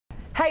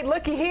Hey,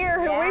 looky here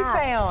who we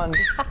found.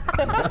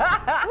 Good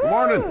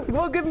morning.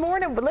 Well, good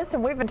morning. But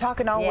listen, we've been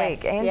talking all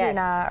week. Angie and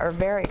I are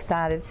very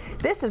excited.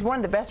 This is one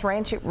of the best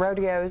ranch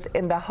rodeos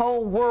in the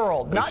whole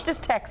world, not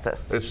just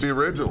Texas. It's the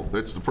original.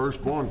 It's the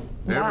first one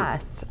ever.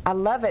 Nice. I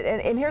love it.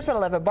 And here's what I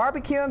love: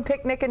 barbecuing,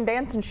 picnicking,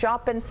 dancing,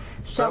 shopping,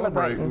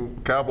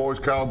 celebrating. Cowboys,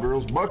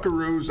 cowgirls,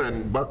 buckaroos,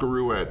 and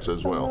buckaroettes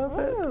as well.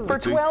 For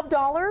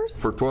 $12?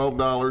 For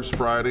 $12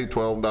 Friday,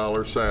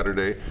 $12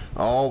 Saturday.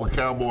 All the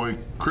cowboy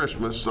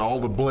Christmas, all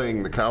the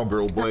bling, the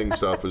cowgirl bling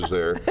stuff is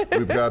there.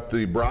 We've got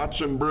the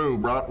brats and brew,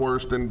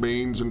 bratwurst and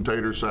beans and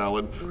tater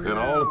salad, and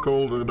all the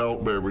cold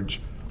adult beverage.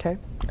 Okay.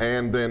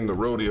 And then the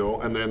rodeo,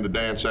 and then the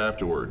dance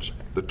afterwards.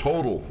 The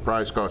total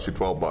price costs you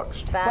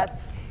 $12.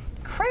 That's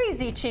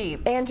crazy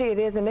cheap. Angie, it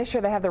is, and this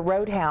year they have the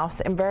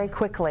Roadhouse, and very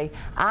quickly,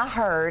 I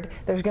heard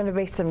there's going to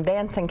be some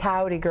dancing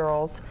coyote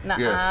girls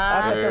Yes.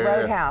 up at the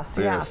Roadhouse.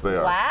 Yes, they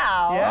are.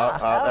 Wow.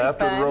 Yeah.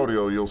 After the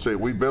rodeo, you'll see,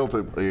 we built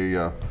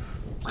a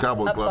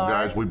Cowboy Club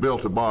guys, we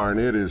built a barn.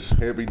 It is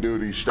heavy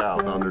duty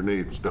stout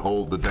underneath to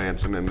hold the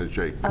dancing and the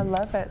shaking. I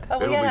love it. Oh,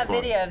 we gotta have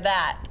video of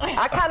that.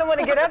 I kind of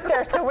want to get up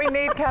there, so we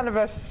need kind of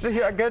a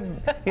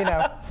good,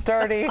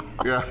 sturdy.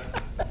 Yeah.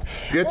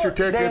 Get your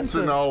tickets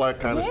dancing. and all that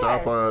kind of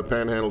stuff.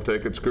 Panhandle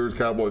tickets,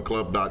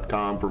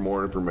 CoorsCowboyClub.com for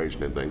more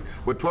information and things.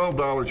 With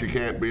 $12, you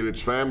can't beat it.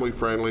 It's family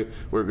friendly.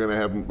 We're going to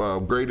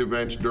have great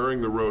events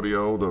during the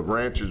rodeo. The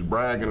ranch is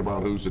bragging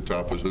about who's the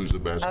toughest, who's the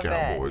best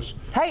cowboys.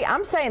 Hey,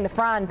 I'm saying the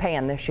frying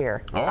pan this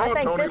year. Oh, I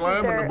think Tony this Lamb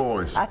is their, and the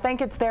boys. I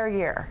think it's their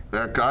year.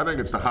 I think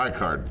it's the high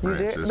card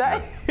ranch.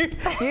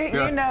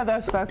 You know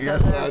those folks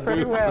Yes, out there I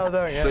pretty do. well,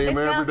 don't you? See them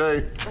every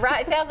day.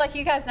 Right, it sounds like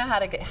you guys know how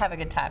to have a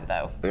good time,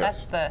 though.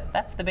 Yes.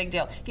 That's the big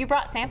deal. You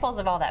brought samples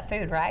of all that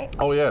food, right?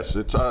 Oh yes,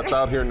 it's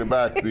out here in the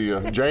back.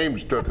 The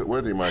James took it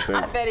with him, I think.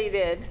 I bet he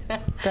did.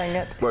 Dang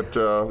it. But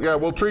yeah,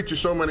 we'll treat you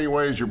so many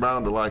ways. You're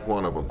bound to like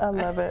one of them. I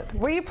love it.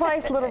 Will you play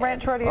us a little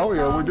ranch rodeo Oh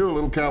yeah, song? we do a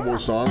little cowboy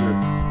song.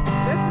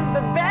 This is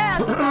the best.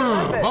 I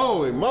love it.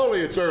 Holy moly,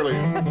 it's early.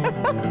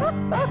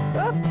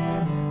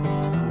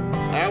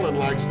 Alan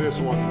likes this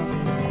one.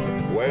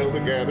 Well, they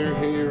gather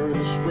here in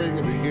the spring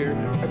of the year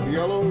at the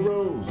Yellow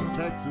Rose in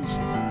Texas.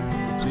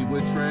 See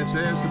which ranch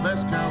has the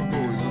best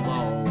cowboys of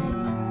all.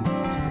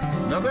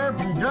 Now they're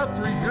from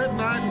Guthrie,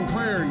 Goodnight, and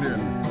Clarendon,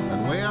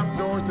 and way up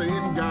north in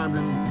Guyman,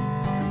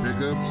 and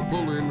pickups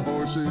pulling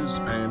horses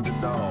and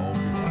a dog.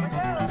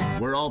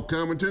 We're all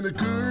coming to the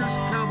Coors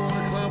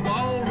Cowboy Club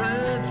All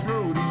Ranch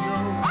Rodeo.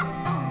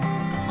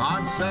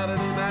 On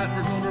Saturday night,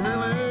 we're gonna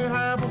really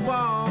have a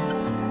ball.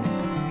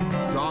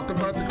 Talking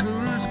about the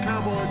Coors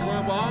Cowboy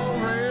Club All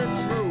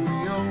Ranch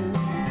Rodeo.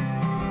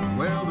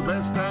 Well, the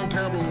best time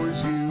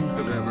cowboys you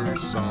have ever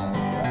saw.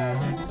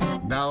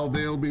 Now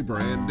they'll be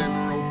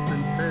branding,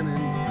 roping, penning,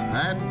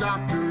 and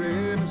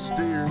doctoring a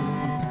steer.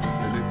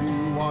 And if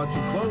you watch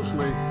them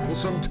closely, well,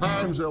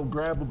 sometimes they'll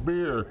grab a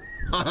beer.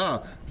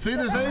 See,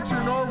 this ain't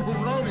your normal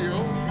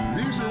rodeo.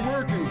 These are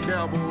working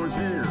cowboys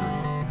here,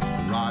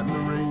 riding the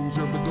range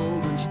of the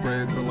Golden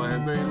Spread, the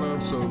land they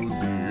love so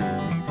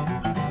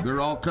dear.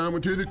 They're all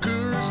coming to the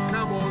Coors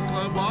Cowboy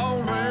Club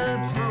All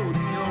Ranch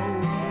Rodeo.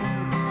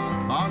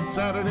 On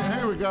Saturday,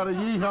 hey, we got a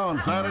yeehaw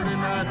on Saturday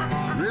night.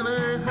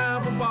 Really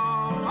have a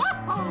ball.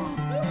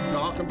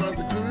 Talking about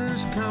the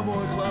Coors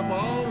Cowboy Club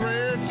All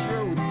Ranch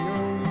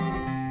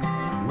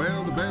Rodeo.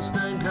 Well, the best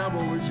dang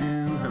cowboys you